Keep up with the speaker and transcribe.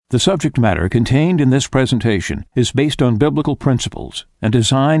The subject matter contained in this presentation is based on biblical principles and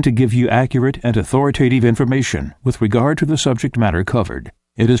designed to give you accurate and authoritative information with regard to the subject matter covered.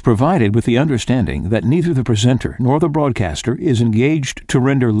 It is provided with the understanding that neither the presenter nor the broadcaster is engaged to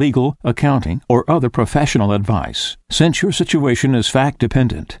render legal, accounting, or other professional advice. Since your situation is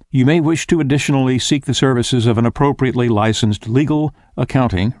fact-dependent, you may wish to additionally seek the services of an appropriately licensed legal,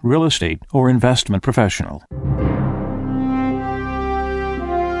 accounting, real estate, or investment professional.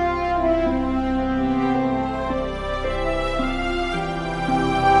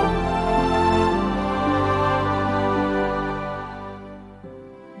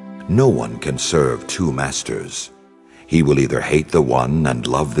 No one can serve two masters. He will either hate the one and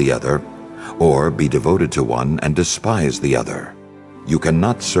love the other, or be devoted to one and despise the other. You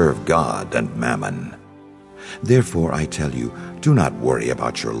cannot serve God and mammon. Therefore, I tell you, do not worry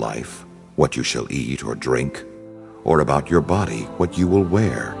about your life, what you shall eat or drink, or about your body, what you will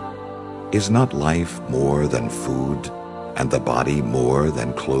wear. Is not life more than food, and the body more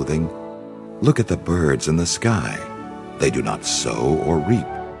than clothing? Look at the birds in the sky. They do not sow or reap.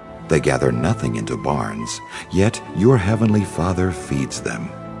 They gather nothing into barns, yet your heavenly Father feeds them.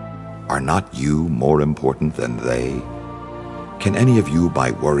 Are not you more important than they? Can any of you,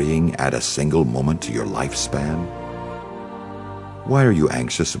 by worrying, add a single moment to your lifespan? Why are you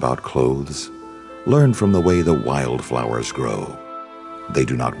anxious about clothes? Learn from the way the wildflowers grow. They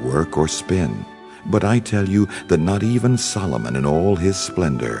do not work or spin, but I tell you that not even Solomon in all his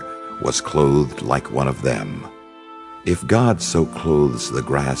splendor was clothed like one of them. If God so clothes the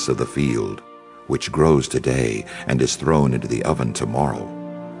grass of the field, which grows today and is thrown into the oven tomorrow,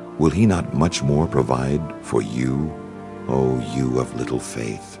 will he not much more provide for you, O you of little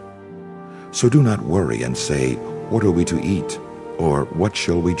faith? So do not worry and say, what are we to eat? Or what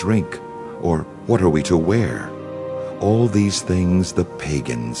shall we drink? Or what are we to wear? All these things the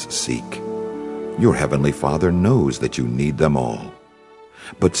pagans seek. Your heavenly Father knows that you need them all.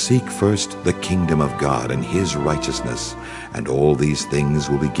 But seek first the kingdom of God and his righteousness, and all these things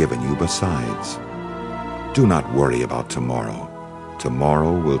will be given you besides. Do not worry about tomorrow.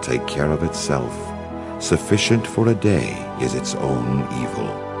 Tomorrow will take care of itself. Sufficient for a day is its own evil.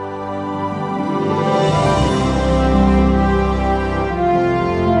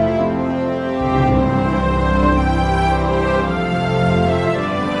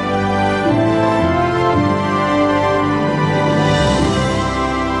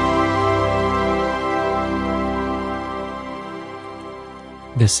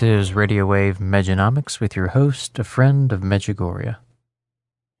 This is Radio Wave Mejanomics with your host, a friend of Medjugorje.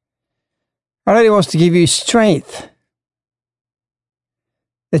 Our Lady wants to give you strength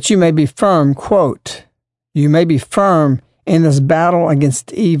that you may be firm, quote, you may be firm in this battle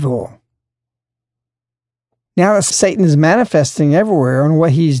against evil. Now that Satan is manifesting everywhere on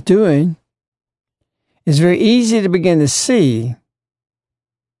what he's doing, it's very easy to begin to see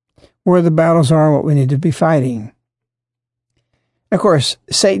where the battles are and what we need to be fighting. Of course,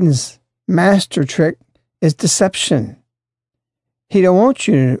 Satan's master trick is deception. He don't want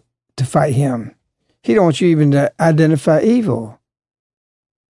you to fight him. He don't want you even to identify evil.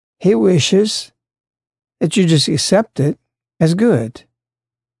 He wishes that you just accept it as good.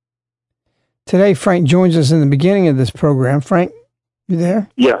 Today, Frank joins us in the beginning of this program. Frank, you there?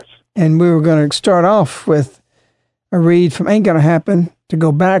 Yes. And we were going to start off with a read from Ain't Gonna Happen, to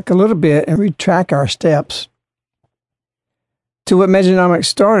go back a little bit and retrack our steps to what Mejanomics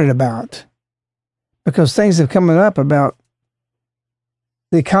started about, because things have come up about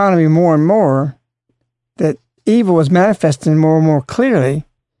the economy more and more, that evil is manifesting more and more clearly.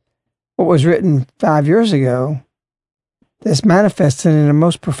 What was written 5 years ago, that's manifesting in a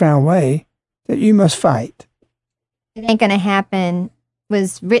most profound way, that you must fight. It Ain't Gonna Happen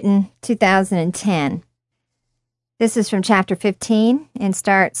was written 2010. This is from chapter 15 and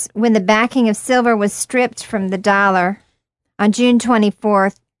starts, when the backing of silver was stripped from the dollar on June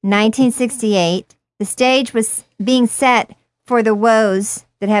 24th, 1968, the stage was being set for the woes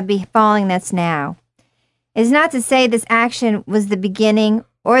that have befallen us now. It is not to say this action was the beginning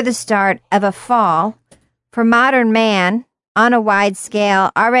or the start of a fall, for modern man, on a wide scale,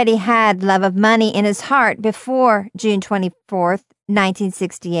 already had love of money in his heart before June 24th,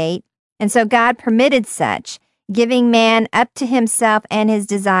 1968, and so God permitted such, giving man up to himself and his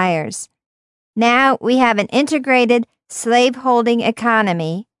desires. Now we have an integrated slave-holding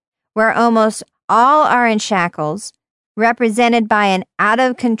economy where almost all are in shackles, represented by an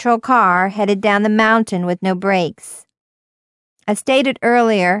out-of-control car headed down the mountain with no brakes. As stated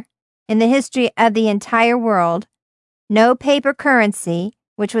earlier, in the history of the entire world, no paper currency,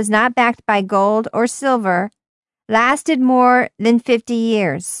 which was not backed by gold or silver, lasted more than 50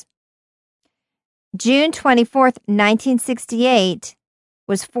 years. June 24th, 1968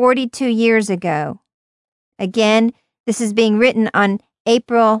 was 42 years ago. Again, this is being written on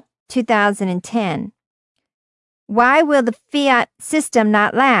April 2010. Why will the fiat system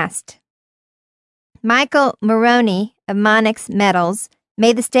not last? Michael Maroney of Monex Metals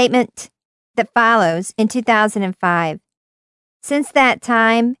made the statement that follows in 2005. Since that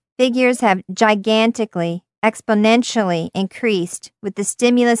time, figures have gigantically, exponentially increased with the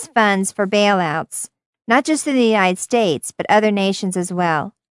stimulus funds for bailouts, not just in the United States, but other nations as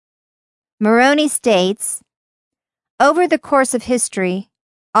well. Maroney states, over the course of history,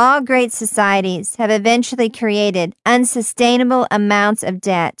 all great societies have eventually created unsustainable amounts of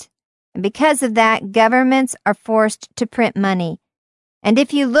debt, and because of that, governments are forced to print money. And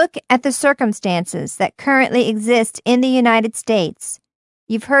if you look at the circumstances that currently exist in the United States,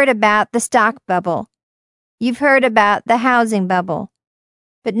 you've heard about the stock bubble. You've heard about the housing bubble.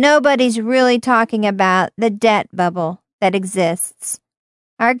 But nobody's really talking about the debt bubble that exists.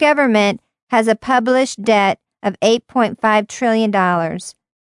 Our government has a published debt of $8.5 trillion.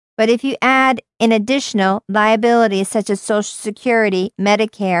 But if you add in additional liabilities such as Social Security,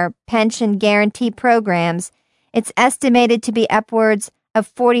 Medicare, pension guarantee programs, it's estimated to be upwards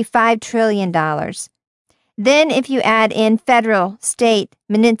of $45 trillion. Then if you add in federal, state,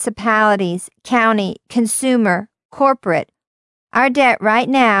 municipalities, county, consumer, corporate, our debt right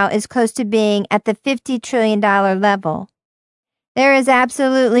now is close to being at the $50 trillion level. There is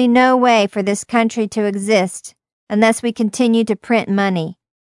absolutely no way for this country to exist unless we continue to print money.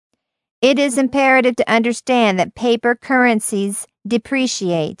 It is imperative to understand that paper currencies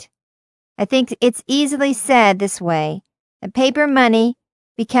depreciate. I think it's easily said this way, that paper money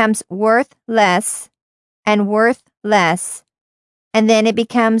becomes worth less, and then it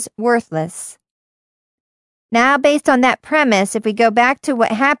becomes worthless. Now, based on that premise, if we go back to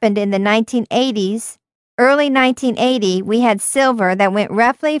what happened in the 1980s, early 1980, we had silver that went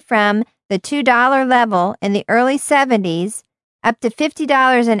roughly from the $2 level in the early 70s up to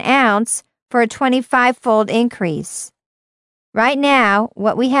 $50 an ounce for a 25-fold increase. Right now,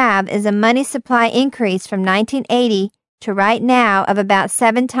 what we have is a money supply increase from 1980 to right now of about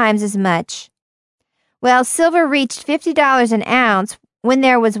 7 times as much. Well, silver reached $50 an ounce when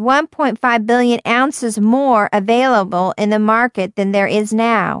there was 1.5 billion ounces more available in the market than there is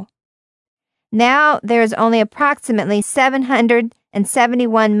now. Now there is only approximately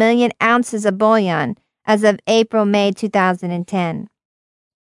 771 million ounces of bullion as of April-May 2010.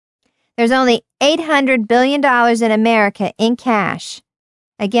 There's only $800 billion in America in cash.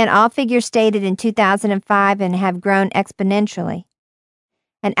 Again, all figures stated in 2005 and have grown exponentially.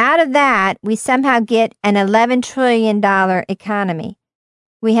 And out of that, we somehow get an $11 trillion economy.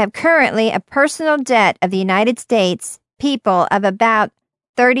 We have currently a personal debt of the United States people of about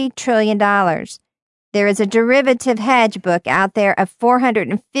 $30 trillion. There is a derivative hedge book out there of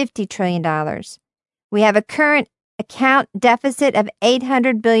 $450 trillion. We have a current account deficit of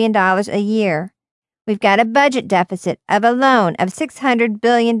 $800 billion a year. We've got a budget deficit of a loan of $600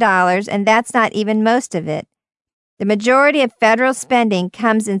 billion, and that's not even most of it. The majority of federal spending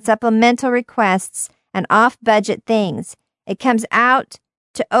comes in supplemental requests and off-budget things. It comes out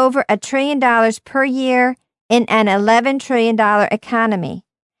to over $1 trillion per year in an $11 trillion economy.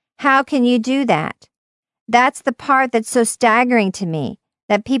 How can you do that? That's the part that's so staggering to me,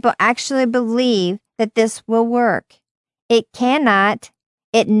 that people actually believe that this will work. It cannot,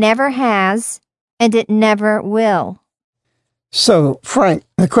 it never has, and it never will. So, Frank,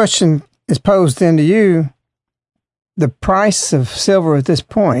 the question is posed then to you. The price of silver at this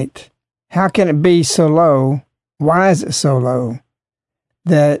point, how can it be so low? Why is it so low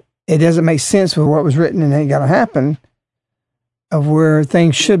that it doesn't make sense with what was written and ain't got to happen of where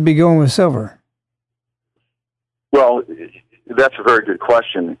things should be going with silver? Well, that's a very good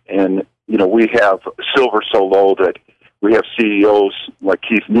question. And, we have silver so low that we have CEOs like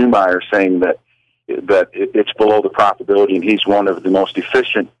Keith Neumeyer saying that it's below the profitability, and he's one of the most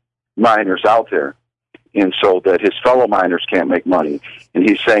efficient miners out there. And so that his fellow miners can't make money. And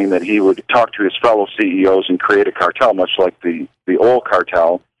he's saying that he would talk to his fellow CEOs and create a cartel, much like the oil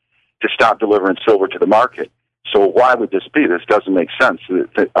cartel, to stop delivering silver to the market. So why would this be? This doesn't make sense.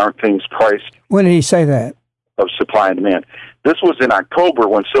 Aren't things priced? When did he say that? Of supply and demand. This was in October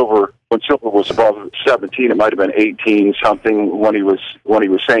when silver was above 17. It might have been 18 something when he was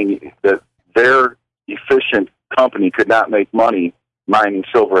saying that their efficient company could not make money mining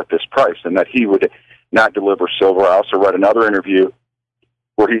silver at this price, and that he would not deliver silver. I also read another interview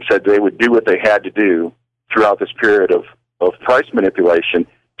where he said they would do what they had to do throughout this period of price manipulation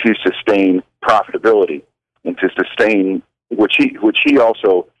to sustain profitability. and to sustain, which he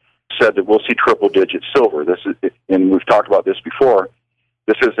also said that we'll see triple-digit silver. This is, and we've talked about this before.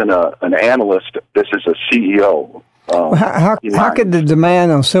 This isn't an analyst. This is a CEO. How could the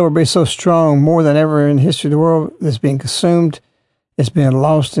demand on silver be so strong, more than ever in the history of the world? That's being consumed. It's being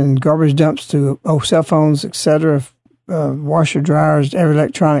lost in garbage dumps to old cell phones, etc., washer, dryers, every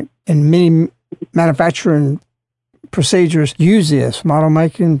electronic, and many manufacturing procedures use this, model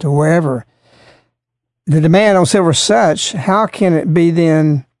making to wherever. The demand on silver is such, how can it be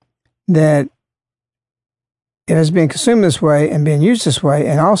then that it has been consumed this way and being used this way,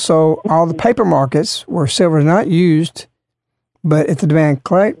 and also all the paper markets where silver is not used, but if the demand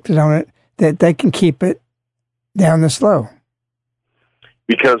collected on it, that they can keep it down this low?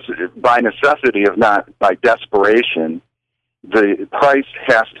 Because by necessity, if not by desperation, the price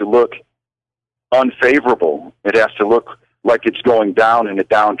has to look unfavorable. It has to look like it's going down in a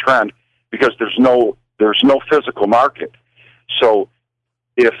downtrend, because there's no physical market. So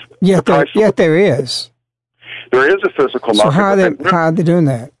if yet there is. There is a physical market. So how are they doing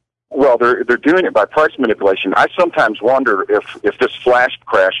that? Well, they're doing it by price manipulation. I sometimes wonder if this flash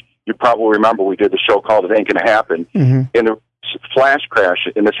crash, you probably remember we did the show called It Ain't Gonna Happen. Mm-hmm. And the flash crash,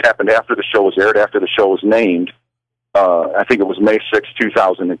 and this happened after the show was aired, after the show was named, I think it was May 6,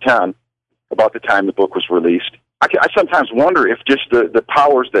 2010, about the time the book was released. I sometimes wonder if just the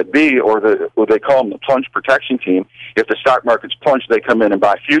powers that be, or what they call them, the plunge protection team, if the stock markets plunge, they come in and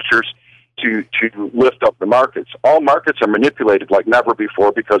buy futures to lift up the markets. All markets are manipulated like never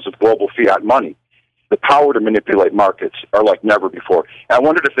before because of global fiat money. The power to manipulate markets are like never before. And I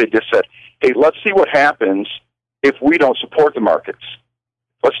wondered if they just said, hey, let's see what happens if we don't support the markets.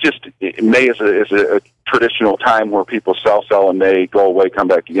 May is a traditional time where people sell, and May go away, come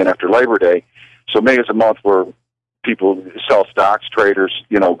back again after Labor Day. So May is a month where people sell stocks, traders,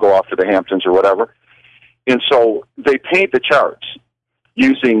 go off to the Hamptons or whatever. And so they paint the charts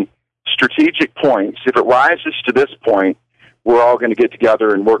using strategic points. If it rises to this point, we're all going to get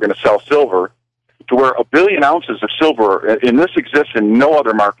together and we're going to sell silver, to where 1 billion ounces of silver, and this exists in no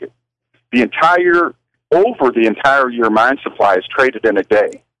other market. Over the entire year mine supply is traded in a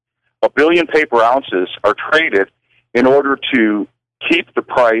day. 1 billion paper ounces are traded in order to keep the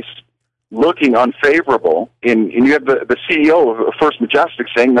price looking unfavorable. And you have the CEO of First Majestic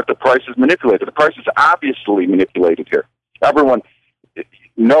saying that the price is manipulated. The price is obviously manipulated here. Everyone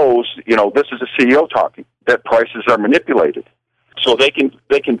knows, this is a CEO talking, that prices are manipulated. So they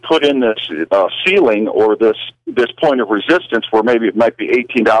can put in this ceiling, or this point of resistance where maybe it might be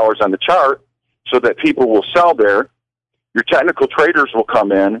 $18 on the chart, so that people will sell there. Your technical traders will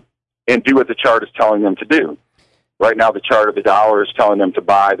come in and do what the chart is telling them to do. Right now, the chart of the dollar is telling them to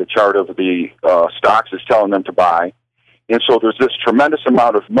buy. The chart of the stocks is telling them to buy. And so there's this tremendous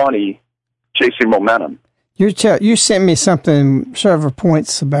amount of money chasing momentum. You sent me something, several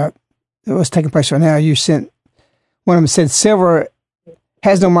points about what's taking place right now. You sent, one of them said, silver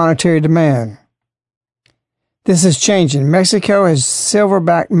has no monetary demand. This is changing. Mexico has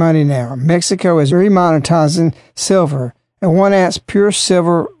silver-backed money now. Mexico is remonetizing silver. And 1 ounce pure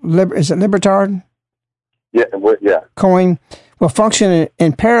silver, is it Libertad? Yeah. Coin will function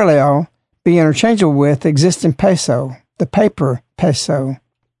in parallel, be interchangeable with the existing peso, the paper peso.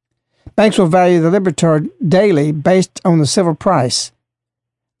 Banks will value the Libertad daily based on the silver price.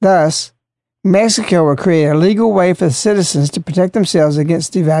 Thus, Mexico will create a legal way for the citizens to protect themselves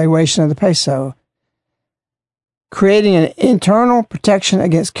against devaluation of the peso, creating an internal protection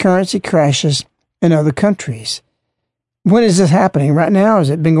against currency crashes in other countries. When is this happening? Right now? Has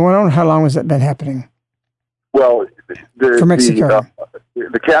it been going on? How long has that been happening? Well, for Mexico,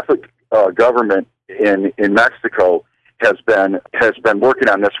 the Catholic government in Mexico has been working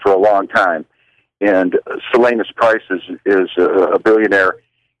on this for a long time. And Salinas Price is a billionaire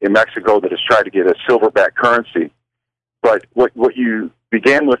in Mexico that has tried to get a silver-backed currency. But what you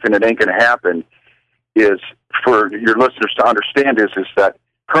began with, and It Ain't Gonna Happen, is for your listeners to understand is that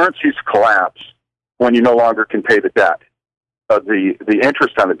currencies collapse when you no longer can pay the debt, the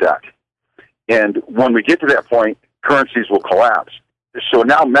interest on the debt. And when we get to that point, currencies will collapse. So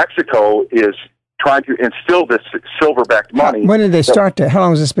now Mexico is trying to instill this silver-backed money. When did they start that? How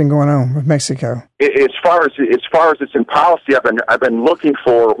long has this been going on with Mexico? As far as it's in policy, I've been looking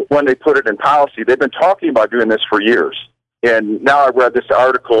for when they put it in policy. They've been talking about doing this for years. And now I read this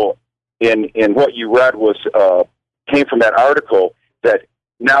article, and what you read was came from that article, that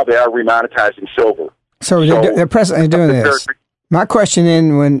now they are remonetizing silver. So they're presently doing this. My question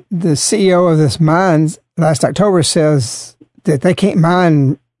then, when the CEO of this mine last October says that they can't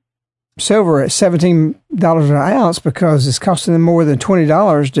mine silver at $17 an ounce because it's costing them more than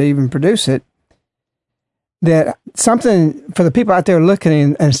 $20 to even produce it, that something for the people out there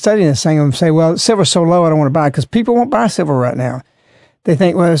looking and studying this thing and say, well, silver's so low, I don't want to buy it, because people won't buy silver right now. They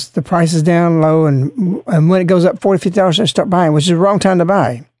think, well, the price is down low, and when it goes up $40, $50, they start buying, which is the wrong time to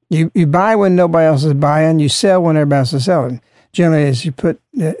buy. You buy when nobody else is buying, you sell when everybody else is selling. Generally, as you put,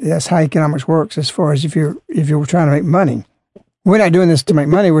 that's how economics works as far as if you're trying to make money. We're not doing this to make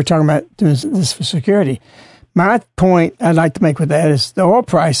money, we're talking about doing this for security. My point I'd like to make with that is the oil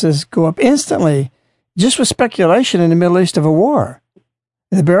prices go up instantly just with speculation in the Middle East of a war.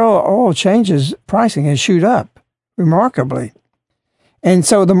 The barrel of oil changes pricing and shoot up remarkably. And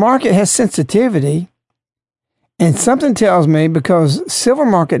so the market has sensitivity, and something tells me, because silver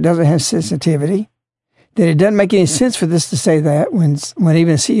market doesn't have sensitivity, that it doesn't make any sense for this to say that when even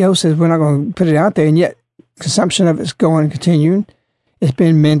the CEO says we're not going to put it out there, and yet consumption of it's going and continuing. It's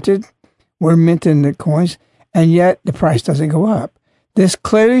been minted. We're minting the coins, and yet the price doesn't go up. This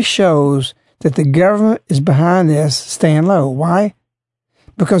clearly shows that the government is behind this staying low. Why?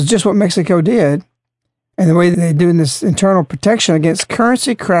 Because just what Mexico did, and the way that they're doing this internal protection against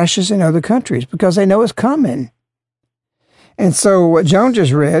currency crashes in other countries, because they know it's coming. And so what Joan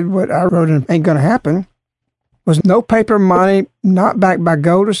just read, what I wrote in Ain't Gonna Happen, was no paper money not backed by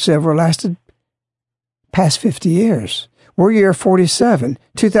gold or silver lasted past 50 years. We're year 47.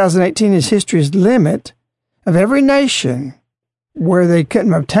 2018 is history's limit of every nation where they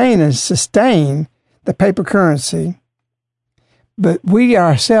couldn't obtain and sustain the paper currency. But we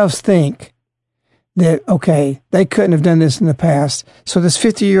ourselves think that, okay, they couldn't have done this in the past, so this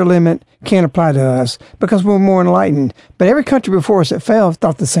 50-year limit can't apply to us because we're more enlightened. But every country before us that failed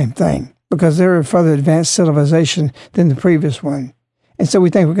thought the same thing because they're a further advanced civilization than the previous one. And so we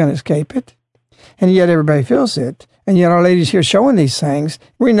think we're going to escape it. And yet everybody feels it. And yet our ladies here showing these things,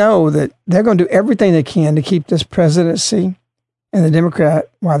 we know that they're going to do everything they can to keep this presidency and the Democrat,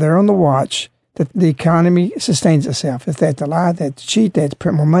 while they're on the watch, that the economy sustains itself. If they have to lie, they have to cheat, they have to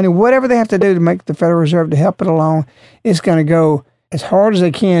print more money, whatever they have to do to make the Federal Reserve to help it along, it's going to go as hard as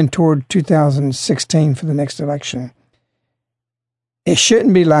they can toward 2016 for the next election. It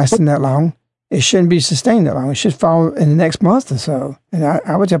shouldn't be lasting that long. It shouldn't be sustained that long. It should fall in the next month or so. And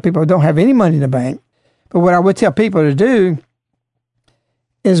I would tell people don't have any money in the bank. But what I would tell people to do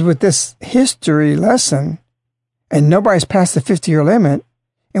is with this history lesson, and nobody's passed the 50-year limit,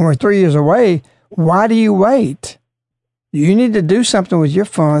 and we're 3 years away, why do you wait? You need to do something with your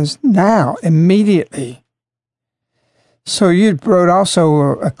funds now, immediately. So you wrote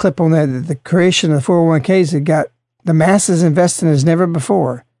also a clip on that, the creation of the 401ks that got the masses investing as never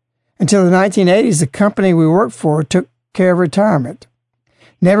before. Until the 1980s, the company we worked for took care of retirement.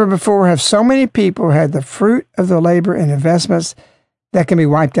 Never before have so many people had the fruit of the labor and investments that can be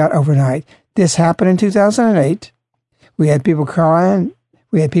wiped out overnight. This happened in 2008. We had people crying.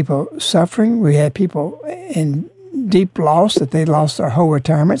 We had people suffering. We had people in deep loss that they lost their whole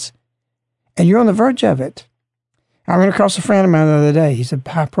retirements. And you're on the verge of it. I ran across a friend of mine the other day. He's a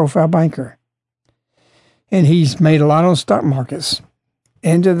high-profile banker. And he's made a lot on stock markets.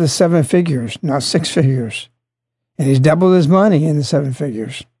 Into the 7 figures, not 6 figures. And he's doubled his money in the 7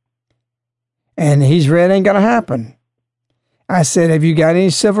 figures. And he's read Ain't Gonna Happen. I said, have you got any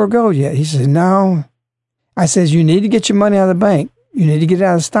silver or gold yet? He said, no. I said, you need to get your money out of the bank. You need to get it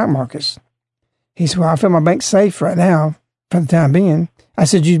out of the stock markets. He said, well, I feel my bank safe right now for the time being. I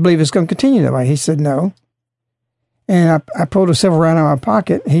said, you believe it's going to continue that way? He said, no. And I pulled a silver round out of my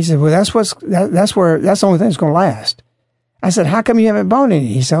pocket. He said, well, that's the only thing that's going to last. I said, how come you haven't bought any?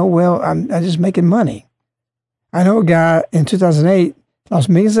 He said, oh, well, I'm just making money. I know a guy in 2008 lost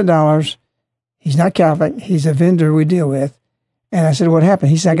millions of dollars. He's not Catholic. He's a vendor we deal with. And I said, what happened?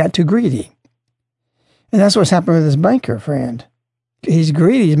 He said, I got too greedy. And that's what's happened with this banker friend. He's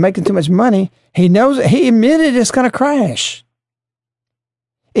greedy. He's making too much money. He knows it. He admitted it's going to crash.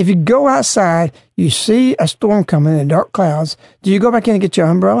 If you go outside, you see a storm coming in dark clouds, do you go back in and get your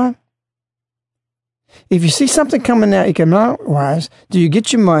umbrella? If you see something coming out economic-wise, do you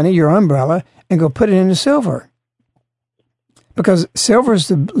get your money, your umbrella, and go put it into silver? Because silver is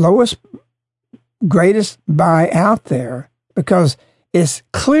the lowest, greatest buy out there because it's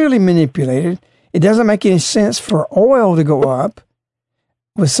clearly manipulated. It doesn't make any sense for oil to go up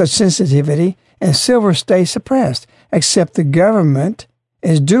with such sensitivity and silver stays suppressed, except the government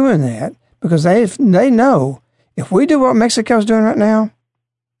is doing that because they know if we do what Mexico's doing right now,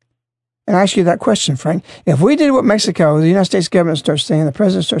 and I ask you that question, Frank, if we did what Mexico, the United States government starts saying, the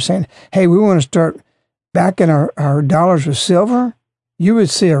president starts saying, hey, we want to start backing our dollars with silver, you would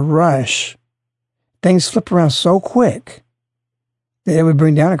see a rush. Things flip around so quick that it would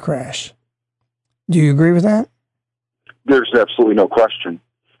bring down a crash. Do you agree with that? There's absolutely no question.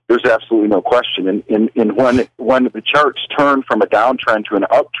 There's absolutely no question. And when the charts turn from a downtrend to an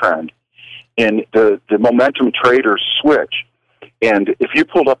uptrend, and the momentum traders switch, and if you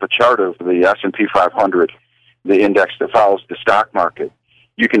pulled up a chart of the S&P 500, the index that follows the stock market,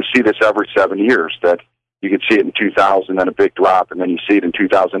 you can see this every 7 years, that you can see it in 2000, then a big drop, and then you see it in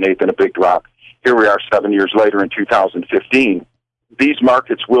 2008, then a big drop. Here we are 7 years later in 2015. These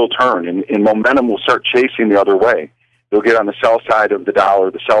markets will turn, and momentum will start chasing the other way. They'll get on the sell side of the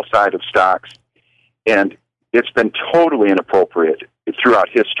dollar, the sell side of stocks, and it's been totally inappropriate throughout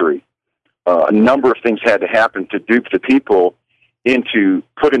history. A number of things had to happen to dupe the people into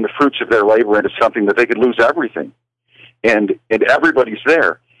putting the fruits of their labor into something that they could lose everything. And everybody's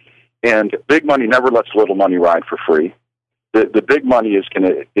there. And big money never lets little money ride for free. The big money is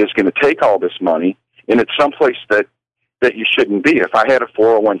gonna take all this money, and it's someplace that you shouldn't be. If I had a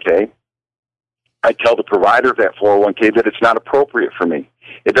 401k, I'd tell the provider of that 401k that it's not appropriate for me.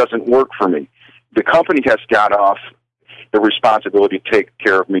 It doesn't work for me. The company has got off the responsibility to take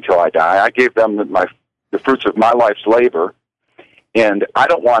care of me till I die. I gave them the fruits of my life's labor, and I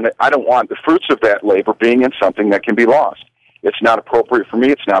don't want the fruits of that labor being in something that can be lost. It's not appropriate for me.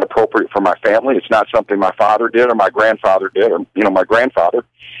 It's not appropriate for my family. It's not something my father did or my grandfather did, or my grandfather.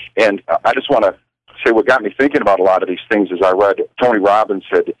 And I just want to say what got me thinking about a lot of these things is I read Tony Robbins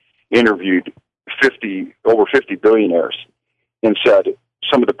had interviewed over 50 billionaires and said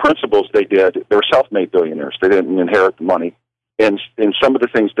some of the principles they did, they were self-made billionaires. They didn't inherit the money. And some of the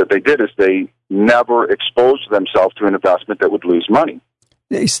things that they did is they never exposed themselves to an investment that would lose money.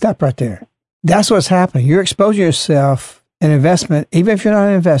 Stop right there. That's what's happening. You're exposing yourself an investment, even if you're not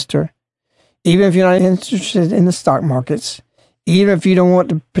an investor, even if you're not interested in the stock markets, even if you don't want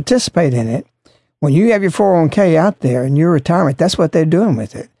to participate in it. When you have your 401k out there in your retirement, that's what they're doing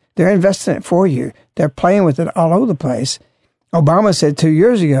with it. They're investing it for you. They're playing with it all over the place. Obama said 2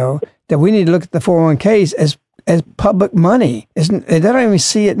 years ago that we need to look at the 401ks as public money. They don't even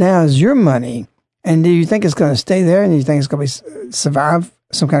see it now as your money. And do you think it's going to stay there, and do you think it's going to survive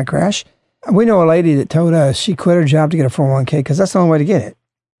some kind of crash? We know a lady that told us she quit her job to get a 401k because that's the only way to get it.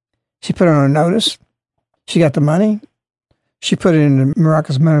 She put it on a notice. She got the money. She put it in the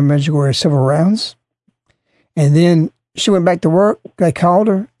Miraculous Friend of Medjugorje civil rounds. And then she went back to work. They called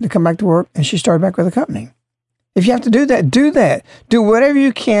her to come back to work, and she started back with the company. If you have to do that, do that. Do whatever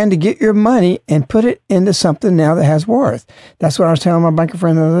you can to get your money and put it into something now that has worth. That's what I was telling my banker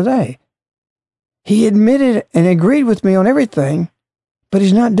friend the other day. He admitted and agreed with me on everything, but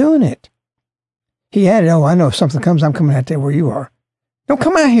he's not doing it. He added, I know if something comes, I'm coming out there where you are. Don't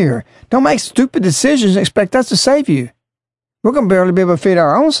come out here. Don't make stupid decisions and expect us to save you. We're going to barely be able to feed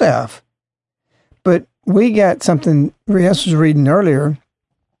our own self. But we got something Rios was reading earlier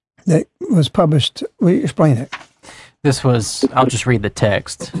that was published. Will you explain it? I'll just read the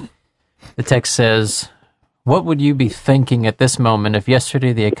text. The text says, what would you be thinking at this moment if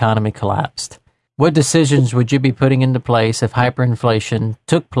yesterday the economy collapsed? What decisions would you be putting into place if hyperinflation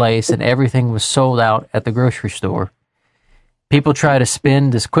took place and everything was sold out at the grocery store? People try to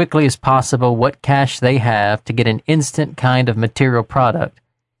spend as quickly as possible what cash they have to get an instant kind of material product.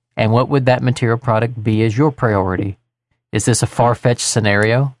 And what would that material product be as your priority? Is this a far-fetched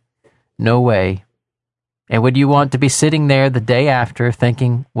scenario? No way. And would you want to be sitting there the day after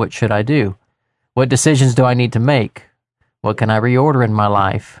thinking, what should I do? What decisions do I need to make? What can I reorder in my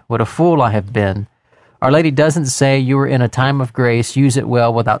life? What a fool I have been. Our Lady doesn't say you are in a time of grace, use it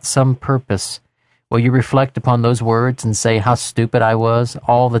well without some purpose. Will you reflect upon those words and say how stupid I was,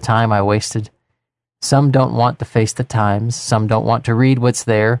 all the time I wasted? Some don't want to face the times. Some don't want to read what's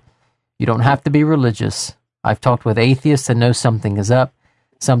there. You don't have to be religious. I've talked with atheists and know something is up,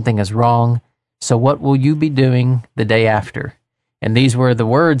 something is wrong. So what will you be doing the day after? And these were the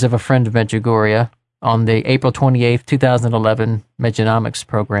words of a friend of Medjugorje on the April 28th, 2011 Mejanomics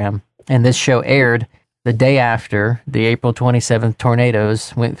program. And this show aired the day after the April 27th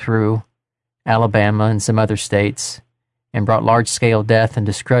tornadoes went through Alabama and some other states and brought large-scale death and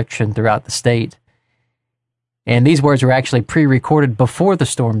destruction throughout the state. And these words were actually pre-recorded before the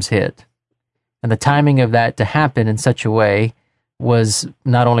storms hit. And the timing of that to happen in such a way was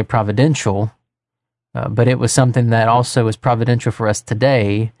not only providential, but it was something that also is providential for us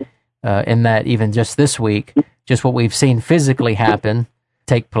today, in that even just this week, just what we've seen physically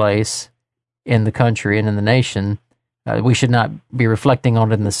take place in the country and in the nation, we should not be reflecting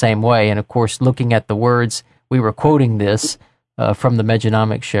on it in the same way. And of course, looking at the words, we were quoting this from the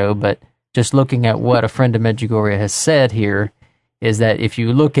Mejanomics show, but just looking at what a friend of Medjugorje has said here is that if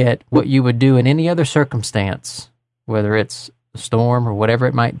you look at what you would do in any other circumstance, whether it's a storm or whatever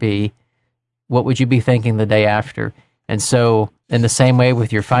it might be, what would you be thinking the day after? And so, in the same way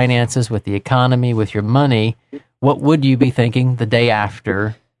with your finances, with the economy, with your money, what would you be thinking the day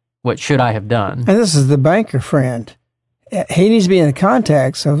after? What should I have done? And this is the banker friend. He needs to be in the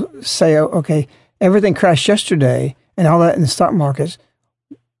context of, say, okay, everything crashed yesterday and all that in the stock markets.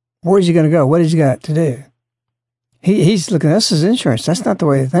 Where's he going to go? What has he got to do? He's looking at this as insurance. That's not the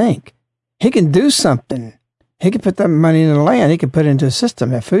way to think. He can do something. He can put that money in the land. He can put it into a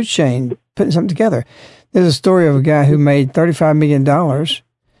system, a food chain, putting something together. There's a story of a guy who made $35 million,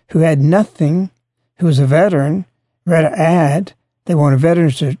 who had nothing, who was a veteran, read an ad. They wanted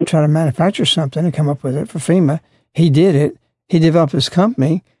veterans to try to manufacture something and come up with it for FEMA. He did it. He developed his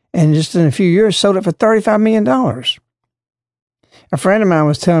company, and just in a few years sold it for $35 million. A friend of mine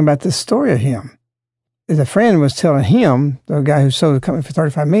was telling about this story of him. The friend was telling him, the guy who sold the company for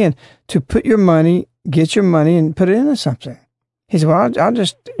 $35 million, to put your money, get your money, and put it into something. He said, well, I'll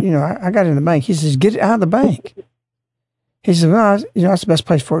just, I got it in the bank. He says, get it out of the bank. He said, well, that's the best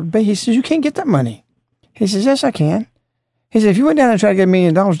place for it to be. He says, you can't get that money. He says, yes, I can. He said, if you went down and tried to get $1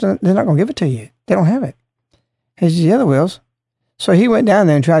 million, they're not going to give it to you. They don't have it. He says, yeah, they will. So he went down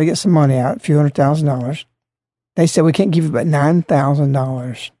there and tried to get some money out, a few $100,000. They said, we can't give you but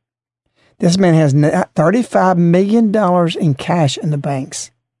 $9,000. This man has $35 million in cash in the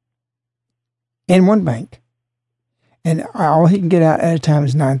banks, in one bank. And all he can get out at a time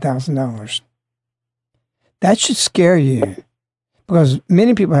is $9,000. That should scare you, because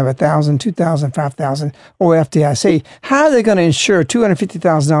many people have $1,000, $2,000, $5,000, or FDIC. How are they going to insure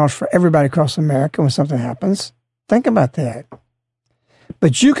 $250,000 for everybody across America when something happens? Think about that.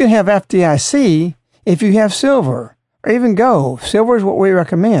 But you can have FDIC if you have silver or even gold. Silver is what we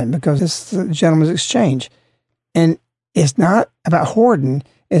recommend because it's the gentleman's exchange. And it's not about hoarding.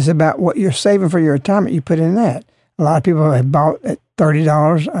 It's about what you're saving for your retirement. You put in that. A lot of people have bought at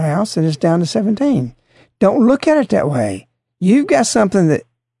 $30 an ounce and it's down to $17. Don't look at it that way. You've got something that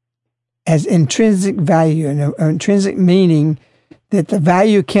has intrinsic value and intrinsic meaning that the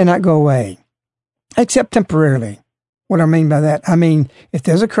value cannot go away, except temporarily. What I mean by that, I mean, if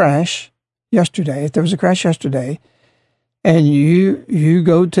there was a crash yesterday, and you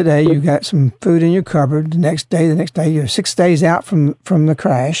go today, you got some food in your cupboard, the next day, you're 6 days out from the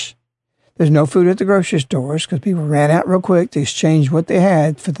crash. There's no food at the grocery stores because people ran out real quick to exchange what they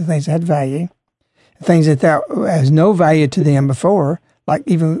had for the things that had value. Things that has no value to them before, like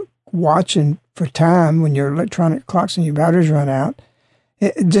even watching for time when your electronic clocks and your batteries run out.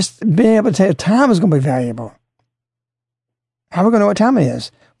 Just being able to tell time is going to be valuable. How are we going to know what time it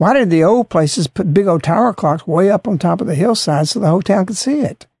is? Why did the old places put big old tower clocks way up on top of the hillside so the whole town could see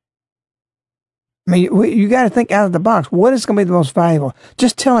it? I mean, you got to think out of the box. What is going to be the most valuable?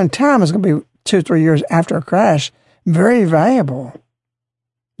 Just telling time is going to be 2 or 3 years after a crash. Very valuable.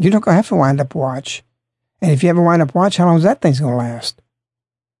 You're not going to have to wind up a watch. And if you ever wind up a watch, how long is that thing's going to last?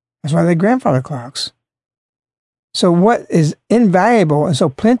 That's why they're grandfather clocks. So what is invaluable and so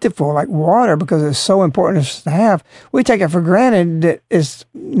plentiful, like water, because it's so important to have, we take it for granted that it's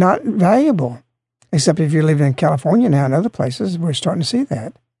not valuable. Except if you're living in California now and other places, we're starting to see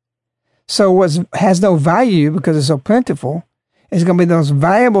that. So what has no value because it's so plentiful is going to be the most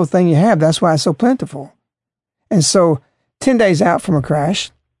valuable thing you have. That's why it's so plentiful. And so 10 days out from a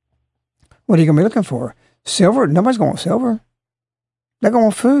crash, what are you going to be looking for? Silver? Nobody's going to want silver. They're going to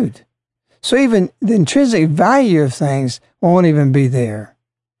want food. So even the intrinsic value of things won't even be there.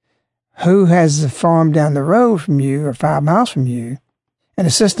 Who has the farm down the road from you or 5 miles from you and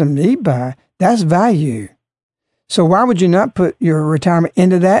a system to eat by? That's value. So why would you not put your retirement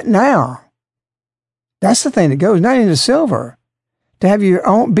into that now? That's the thing that goes, not into silver. To have your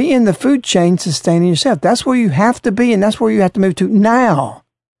own, be in the food chain sustaining yourself. That's where you have to be, and that's where you have to move to now.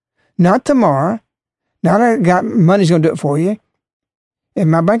 Not tomorrow. Not that money's going to do it for you. If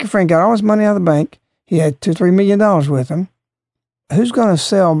my banker friend got all his money out of the bank, he had $2-3 million with him, who's going to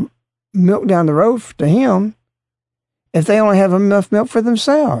sell milk down the road to him if they only have enough milk for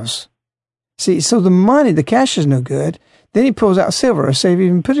themselves? See, so the money, the cash is no good. Then he pulls out silver, or say if you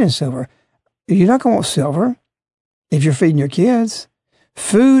even put it in silver. You're not going to want silver if you're feeding your kids.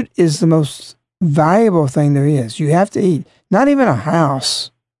 Food is the most valuable thing there is. You have to eat. Not even a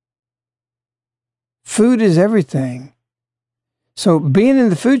house. Food is everything. So being in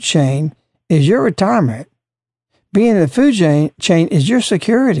the food chain is your retirement. Being in the food chain is your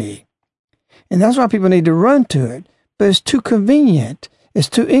security. And that's why people need to run to it. But it's too convenient. It's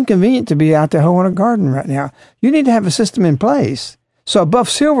too inconvenient to be out there hoeing a garden right now. You need to have a system in place. So above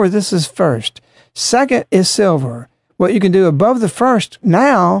silver, this is first. Second is silver. What you can do above the first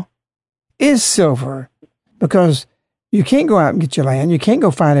now is silver. Because you can't go out and get your land. You can't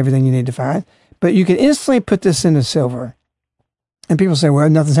go find everything you need to find. But you can instantly put this into silver. And people say, well,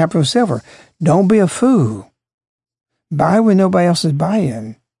 nothing's happened with silver. Don't be a fool. Buy when nobody else is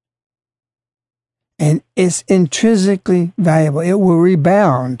buying. And it's intrinsically valuable. It will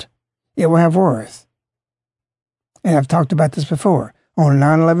rebound. It will have worth. And I've talked about this before. On a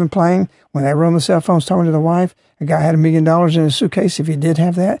 9/11 plane, when they were on the cell phones talking to the wife, a guy had $1 million in his suitcase, if he did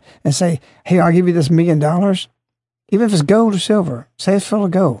have that, and say, hey, I'll give you this $1 million, even if it's gold or silver. Say it's full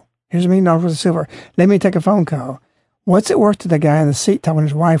of gold. Here's $1 million worth of silver. Let me take a phone call. What's it worth to the guy in the seat talking to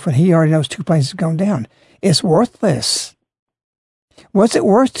his wife when he already knows 2 planes have gone down? It's worthless. What's it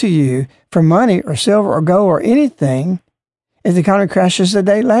worth to you for money or silver or gold or anything if the economy crashes a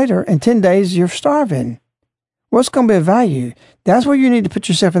day later? In 10 days, you're starving. What's going to be of value? That's where you need to put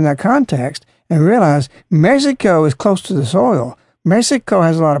yourself in that context and realize Mexico is close to the soil. Mexico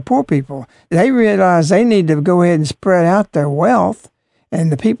has a lot of poor people. They realize they need to go ahead and spread out their wealth, and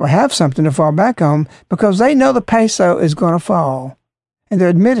the people have something to fall back on because they know the peso is going to fall. And they're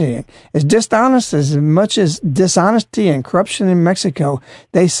admitting it. As dishonest as much as dishonesty and corruption in Mexico,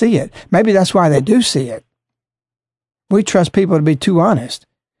 they see it. Maybe that's why they do see it. We trust people to be too honest.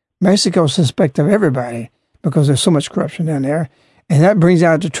 Mexico's suspect of everybody because there's so much corruption down there. And that brings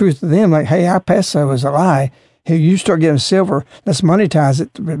out the truth to them, like, hey, our peso is a lie. Here, you start getting silver, let's monetize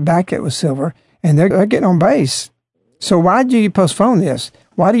it, back it with silver. And they're getting on base. So why do you postpone this?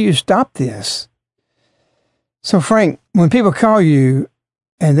 Why do you stop this? So, Frank, when people call you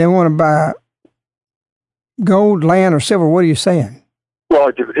and they want to buy gold, land, or silver, what are you saying? Well,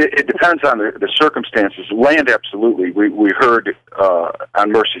 it depends on the circumstances. Land, absolutely. We heard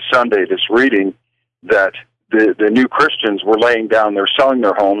on Mercy Sunday this reading that the new Christians were laying down, they're selling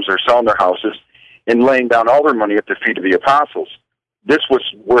their homes, they're selling their houses, and laying down all their money at the feet of the apostles. This was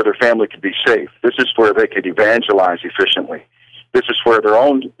where their family could be safe. This is where they could evangelize efficiently. This is where their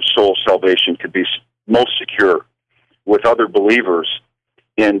own soul salvation could be most secure with other believers.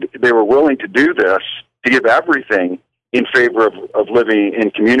 And they were willing to do this, to give everything in favor of living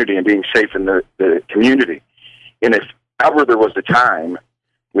in community and being safe in the community. And if ever there was a time,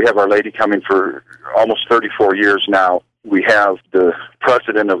 we have Our Lady coming for almost 34 years now. We have the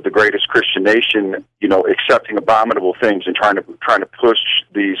president of the greatest Christian nation, accepting abominable things and trying to push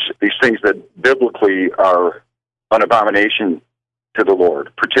these things that biblically are an abomination to the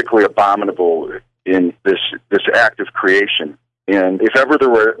Lord, particularly abominable in this act of creation. And if ever there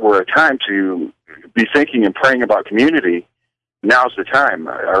were a time to be thinking and praying about community, now's the time.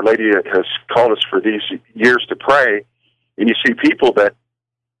 Our Lady has called us for these years to pray, and you see people that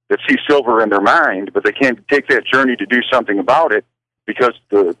see silver in their mind, but they can't take that journey to do something about it because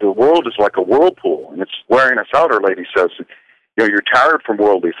the world is like a whirlpool, and it's wearing us out, Our Lady says. You're tired from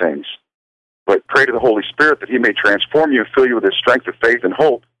worldly things, but pray to the Holy Spirit that He may transform you and fill you with His strength of faith and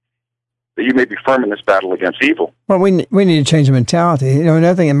hope, that you may be firm in this battle against evil. Well, we need to change the mentality.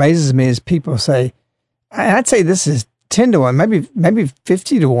 Another thing that amazes me is people say, I'd say this is 10 to 1, maybe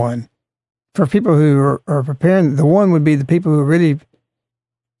 50 to 1 for people who are preparing. The one would be the people who are really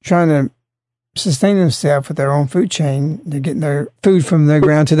trying to sustain themselves with their own food chain. They're getting their food from their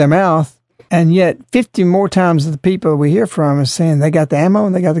ground to their mouth. And yet 50 more times of the people we hear from is saying they got the ammo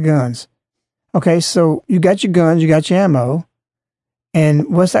and they got the guns. Okay, so you got your guns, you got your ammo.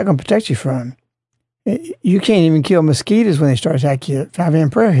 And what's that going to protect you from? You can't even kill mosquitoes when they start attacking you at 5 a.m.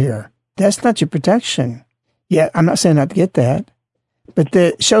 prayer here. That's not your protection. Yeah, I'm not saying not to get that. But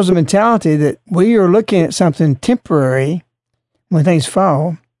that shows a mentality that we are looking at something temporary when things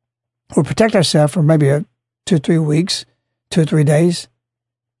fall. We'll protect ourselves for maybe 2 or 3 weeks, 2 or 3 days.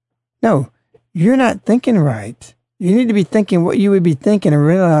 No, you're not thinking right. You need to be thinking what you would be thinking and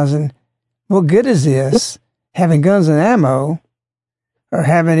realizing, what good is this, having guns and ammo, or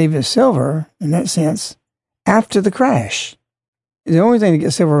having even silver, in that sense, after the crash? The only thing to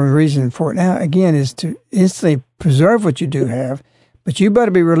get silver and reason for it now, again, is to instantly preserve what you do have, but you better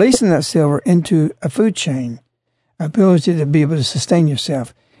be releasing that silver into a food chain, ability to be able to sustain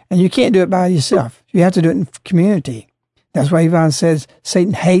yourself. And you can't do it by yourself. You have to do it in community. That's why Yvonne says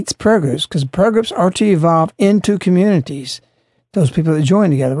Satan hates prayer groups, because prayer groups are to evolve into communities. Those people that join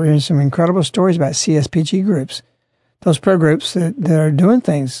together. We're hearing some incredible stories about CSPG groups. Those prayer groups that are doing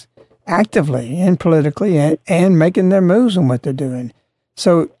things actively and politically and making their moves on what they're doing.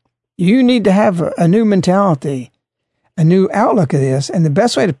 So you need to have a new mentality, a new outlook of this. And the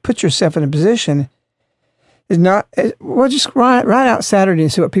best way to put yourself in a position is just write out Saturday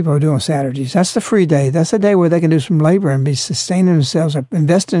and see what people are doing on Saturdays. That's the free day. That's the day where they can do some labor and be sustaining themselves or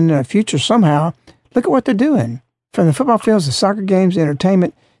investing in a future somehow. Look at what they're doing. From the football fields, the soccer games, the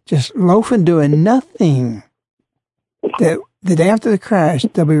entertainment, just loafing, doing nothing. That the day after the crash,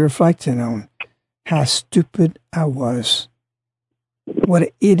 they'll be reflecting on. how stupid I was. What an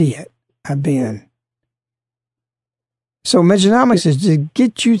idiot I've been. So Mejanomics is to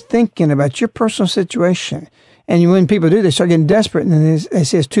get you thinking about your personal situation. And when people do, they start getting desperate, and then they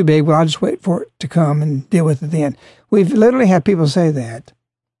say it's too big. Well, I'll just wait for it to come and deal with it then. We've literally had people say that.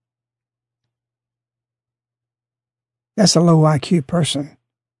 That's a low IQ person.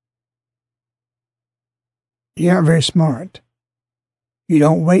 You aren't very smart. You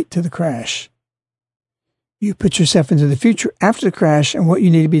don't wait till the crash. You put yourself into the future after the crash and what you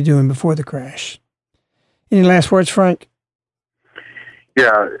need to be doing before the crash. Any last words, Frank?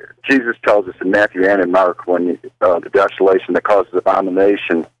 Yeah, Jesus tells us in Matthew and in Mark when the desolation that causes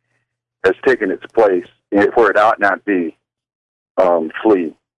abomination has taken its place, where it ought not be,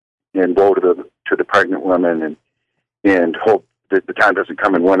 flee and go to the pregnant women and hope that the time doesn't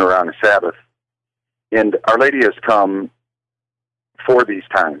come and winter on a Sabbath. And Our Lady has come for these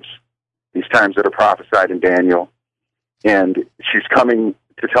times that are prophesied in Daniel, and she's coming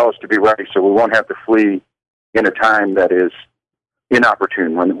to tell us to be ready so we won't have to flee in a time that is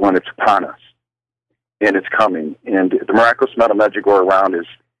inopportune when it's upon us. And it's coming. And the miraculous metal Medjugorje round is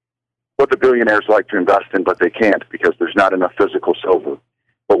what the billionaires like to invest in, but they can't because there's not enough physical silver.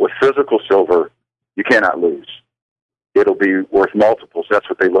 But with physical silver, you cannot lose. It'll be worth multiples. That's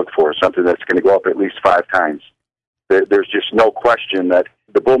what they look for, something that's going to go up at least 5 times. There's just no question that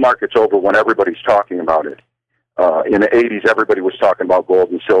the bull market's over when everybody's talking about it. In the 80s, everybody was talking about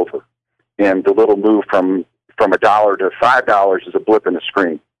gold and silver. And the little move from $1 to $5 is a blip in the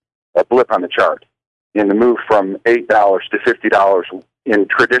screen, a blip on the chart. And the move from $8 to $50 in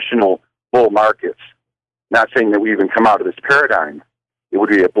traditional bull markets, not saying that we even come out of this paradigm, it would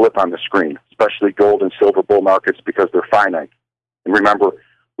be a blip on the screen, especially gold and silver bull markets because they're finite. And remember,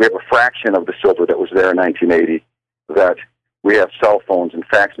 we have a fraction of the silver that was there in 1980, that we have cell phones and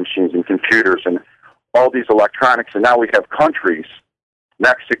fax machines and computers and all these electronics. And now we have countries,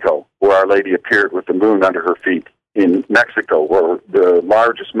 Mexico, where Our Lady appeared with the moon under her feet. In Mexico, where the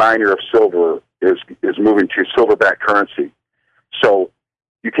largest miner of silver is moving to silverback currency. So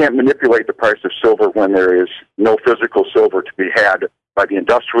you can't manipulate the price of silver when there is no physical silver to be had by the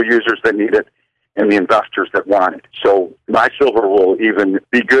industrial users that need it and the investors that want it. So my silver will even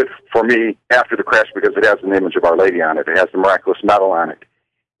be good for me after the crash because it has an image of Our Lady on it. It has the miraculous metal on it.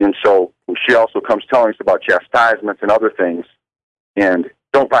 And so she also comes telling us about chastisements and other things. And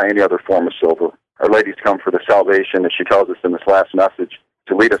don't buy any other form of silver. Our Lady's come for the salvation, as she tells us in this last message,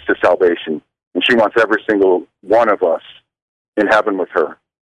 to lead us to salvation. And she wants every single one of us in heaven with her.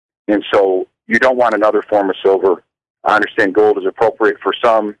 And so you don't want another form of silver. I understand gold is appropriate for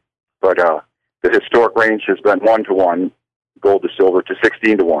some, but the historic range has been 1-to-1, gold to silver, to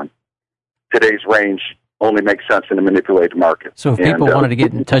 16-to-1. Today's range only makes sense in a manipulated market. So if people wanted to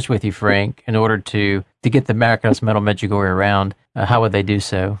get in touch with you, Frank, in order to get the miraculous metal Medjugorje around, how would they do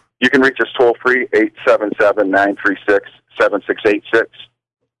so? You can reach us toll-free, 877-936-7686.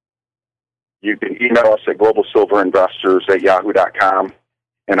 You can email us at globalsilverinvestors@yahoo.com,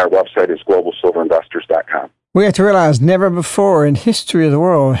 and our website is globalsilverinvestors.com. We have to realize never before in history of the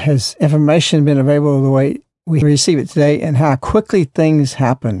world has information been available the way we receive it today and how quickly things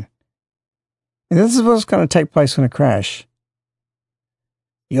happen. And this is what's going to take place in a crash.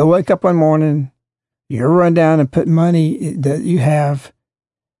 You'll wake up one morning, you'll run down and put money that you have,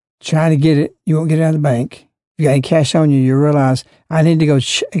 trying to get it, you won't get it out of the bank. If you got any cash on you, you realize, I need to go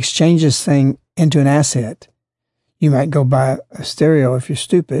exchange this thing into an asset. You might go buy a stereo if you're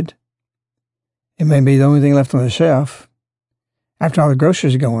stupid. It may be the only thing left on the shelf after all the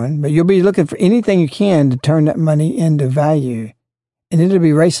groceries are going, but you'll be looking for anything you can to turn that money into value. And it'll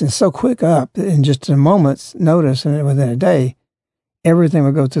be racing so quick up that in just a moment's notice and within a day, everything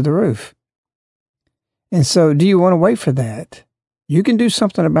will go through the roof. And so do you want to wait for that? You can do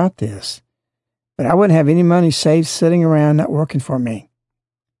something about this, but I wouldn't have any money saved sitting around not working for me,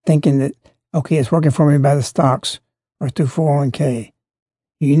 thinking that, okay, it's working for me by the stocks or through 401k.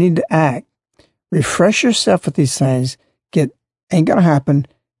 You need to act. Refresh yourself with these things. Ain't going to happen.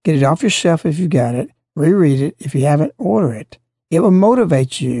 Get it off your shelf if you got it. Reread it. If you haven't, order it. It will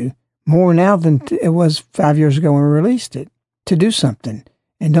motivate you more now than it was 5 years ago when we released it to do something.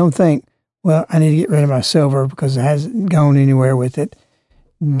 And don't think, well, I need to get rid of my silver because it hasn't gone anywhere with it.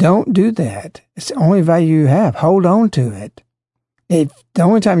 Don't do that. It's the only value you have. Hold on to it. The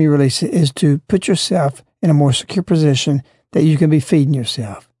only time you release it is to put yourself in a more secure position that you can be feeding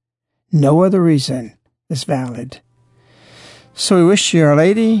yourself. No other reason is valid. So we wish you, Our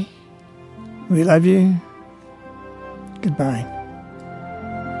Lady. We love you. Goodbye.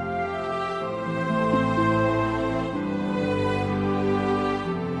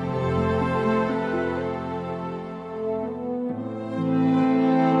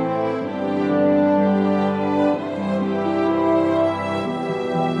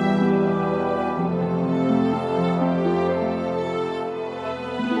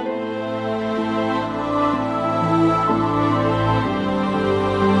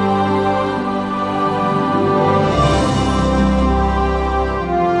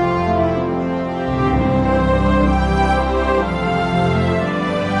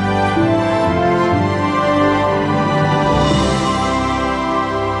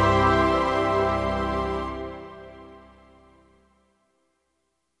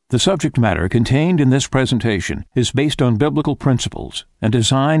 The subject matter contained in this presentation is based on biblical principles and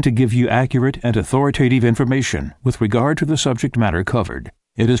designed to give you accurate and authoritative information with regard to the subject matter covered.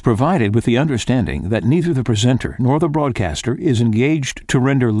 It is provided with the understanding that neither the presenter nor the broadcaster is engaged to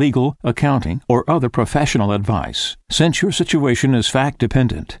render legal, accounting, or other professional advice. Since your situation is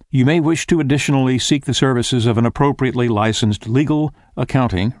fact-dependent, you may wish to additionally seek the services of an appropriately licensed legal,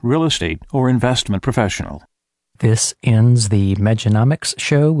 accounting, real estate, or investment professional. This ends the Mejanomics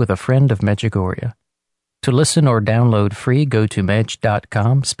Show with a Friend of Medjugorje. To listen or download free, go to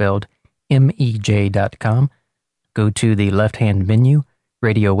mej.com, spelled MEJ.com. Go to the left-hand menu,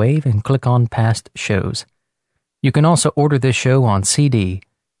 Radio Wave, and click on Past Shows. You can also order this show on CD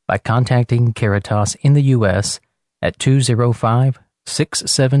by contacting Caritas in the U.S. at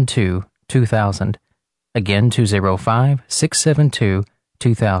 205-672-2000. Again,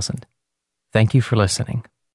 205-672-2000. Thank you for listening.